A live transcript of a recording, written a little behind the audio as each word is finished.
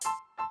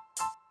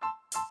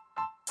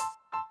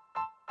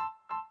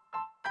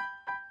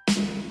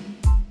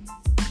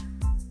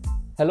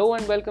Hello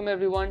and welcome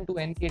everyone to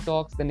NK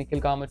Talks, the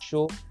Nikhil Kamath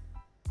show.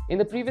 In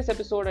the previous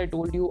episode, I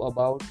told you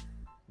about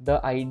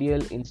the ideal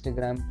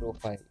Instagram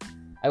profile.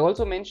 I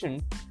also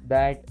mentioned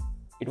that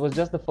it was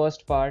just the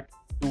first part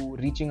to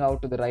reaching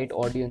out to the right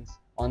audience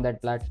on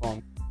that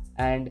platform.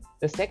 And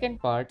the second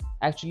part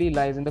actually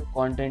lies in the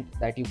content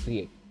that you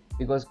create,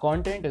 because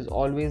content is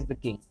always the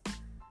king.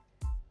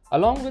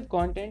 Along with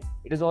content,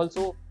 it is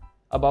also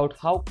about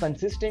how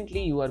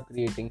consistently you are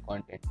creating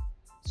content.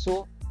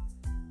 So,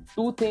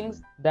 two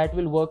things that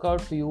will work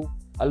out for you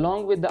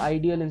along with the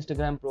ideal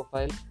Instagram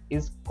profile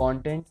is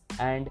content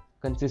and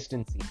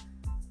consistency.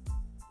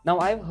 Now,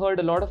 I've heard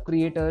a lot of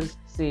creators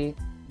say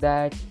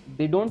that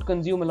they don't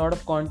consume a lot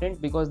of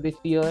content because they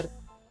fear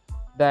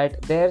that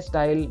their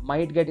style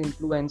might get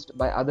influenced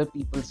by other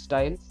people's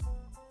styles.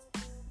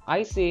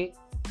 I say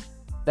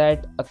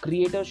that a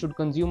creator should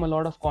consume a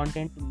lot of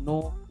content to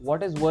know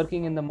what is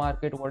working in the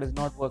market, what is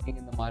not working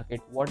in the market,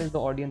 what is the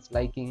audience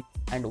liking,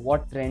 and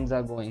what trends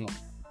are going on.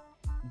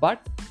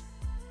 But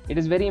it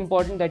is very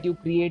important that you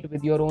create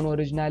with your own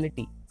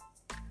originality.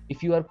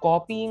 If you are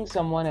copying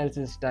someone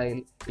else's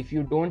style, if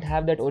you don't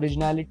have that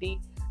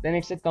originality, then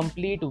it's a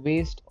complete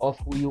waste of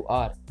who you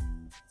are.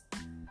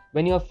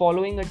 When you are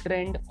following a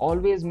trend,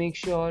 always make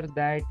sure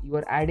that you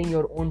are adding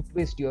your own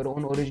twist, your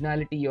own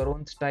originality, your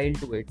own style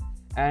to it.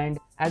 And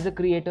as a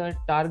creator,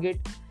 target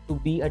to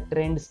be a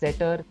trend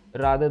setter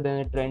rather than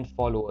a trend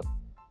follower.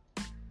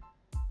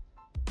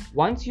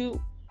 Once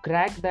you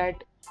crack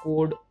that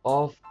code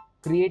of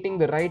creating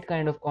the right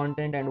kind of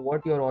content and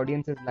what your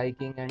audience is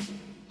liking and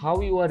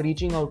how you are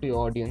reaching out to your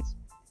audience,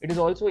 it is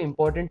also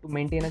important to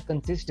maintain a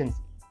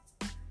consistency.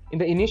 In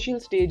the initial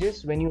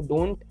stages, when you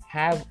don't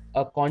have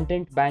a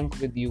content bank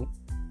with you,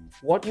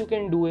 what you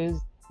can do is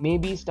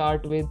maybe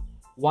start with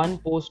one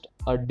post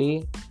a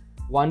day,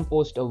 one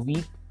post a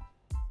week,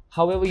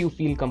 however you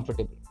feel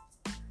comfortable.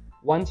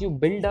 Once you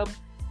build up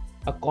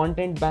a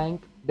content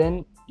bank,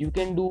 then you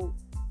can do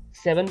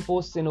 7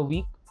 posts in a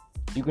week,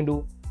 you can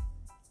do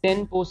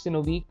 10 posts in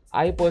a week.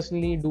 I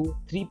personally do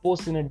 3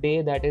 posts in a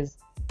day, that is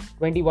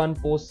 21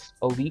 posts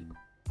a week.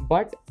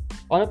 But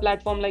on a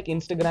platform like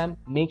Instagram,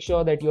 make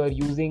sure that you are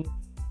using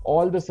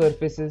all the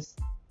surfaces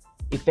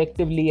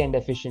effectively and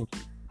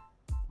efficiently.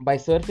 By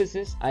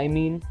surfaces, I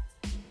mean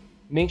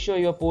make sure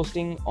you're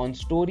posting on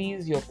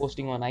stories, you're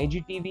posting on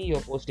IGTV, you're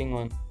posting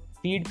on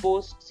feed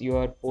posts,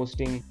 you're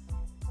posting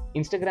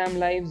Instagram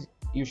lives.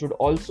 You should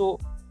also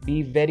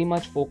be very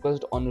much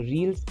focused on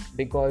reels,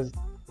 because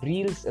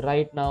reels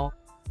right now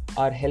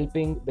are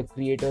helping the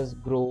creators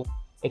grow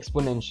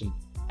exponentially,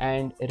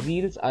 and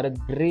reels are a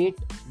great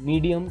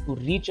medium to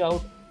reach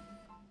out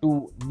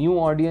to new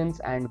audience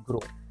and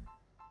grow.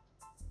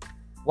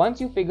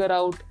 Once you figure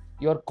out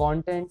your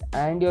content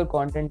and your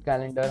content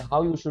calendar,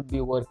 how you should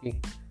be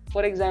working,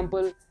 for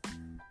example,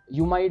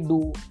 you might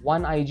do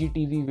one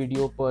IGTV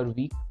video per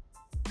week,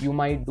 you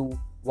might do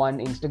one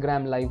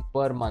Instagram live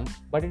per month,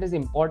 but it is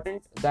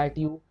important that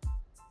you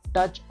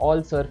touch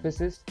all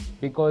surfaces,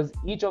 because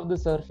each of the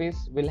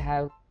surface will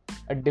have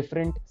a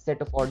different set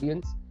of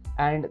audience,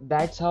 and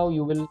that's how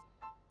you will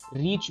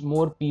reach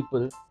more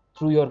people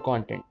through your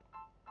content.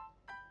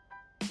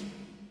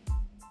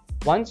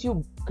 Once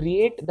you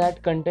create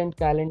that content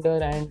calendar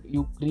and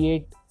you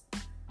create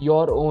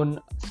your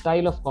own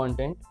style of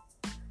content,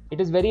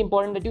 it is very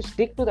important that you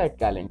stick to that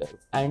calendar.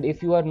 And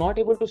if you are not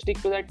able to stick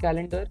to that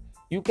calendar,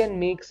 you can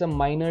make some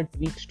minor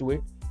tweaks to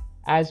it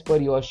as per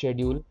your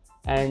schedule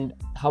and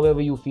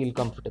however you feel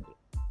comfortable.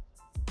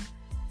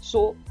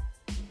 So,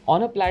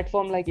 on a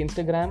platform like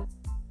Instagram,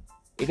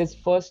 it is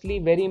firstly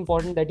very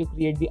important that you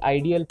create the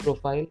ideal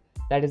profile,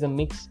 that is a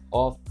mix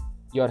of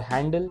your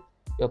handle,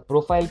 your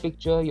profile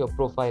picture, your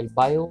profile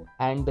bio,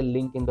 and the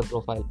link in the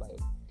profile bio.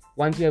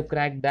 Once you have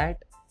cracked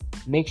that,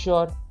 make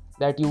sure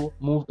that you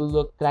move to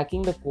the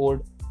cracking the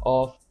code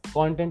of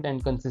content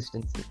and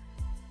consistency.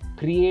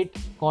 Create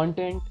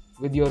content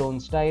with your own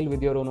style,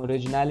 with your own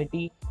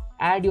originality,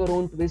 add your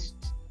own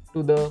twists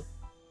to the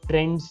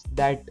trends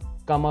that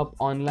come up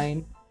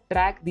online,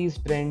 track these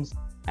trends,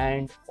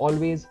 and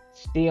always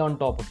stay on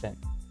top of them.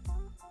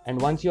 And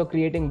once you're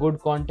creating good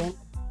content,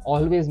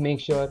 always make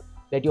sure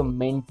that you're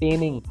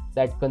maintaining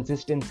that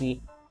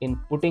consistency in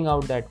putting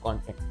out that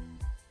content.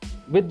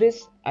 With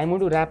this, I'm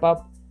going to wrap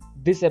up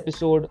this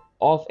episode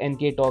of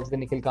NK Talks, the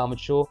Nikhil Kamath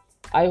show.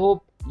 I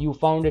hope you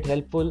found it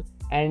helpful,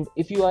 and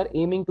if you are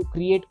aiming to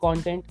create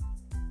content,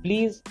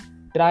 please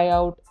try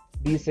out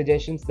these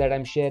suggestions that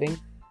I'm sharing,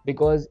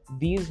 because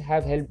these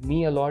have helped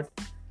me a lot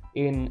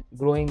in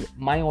growing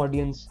my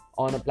audience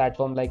on a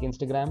platform like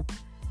Instagram,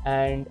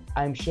 and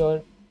I'm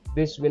sure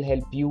this will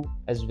help you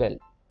as well.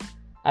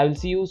 I will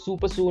see you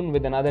super soon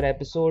with another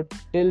episode.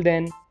 Till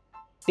then,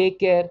 take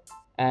care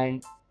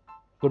and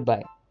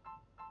goodbye.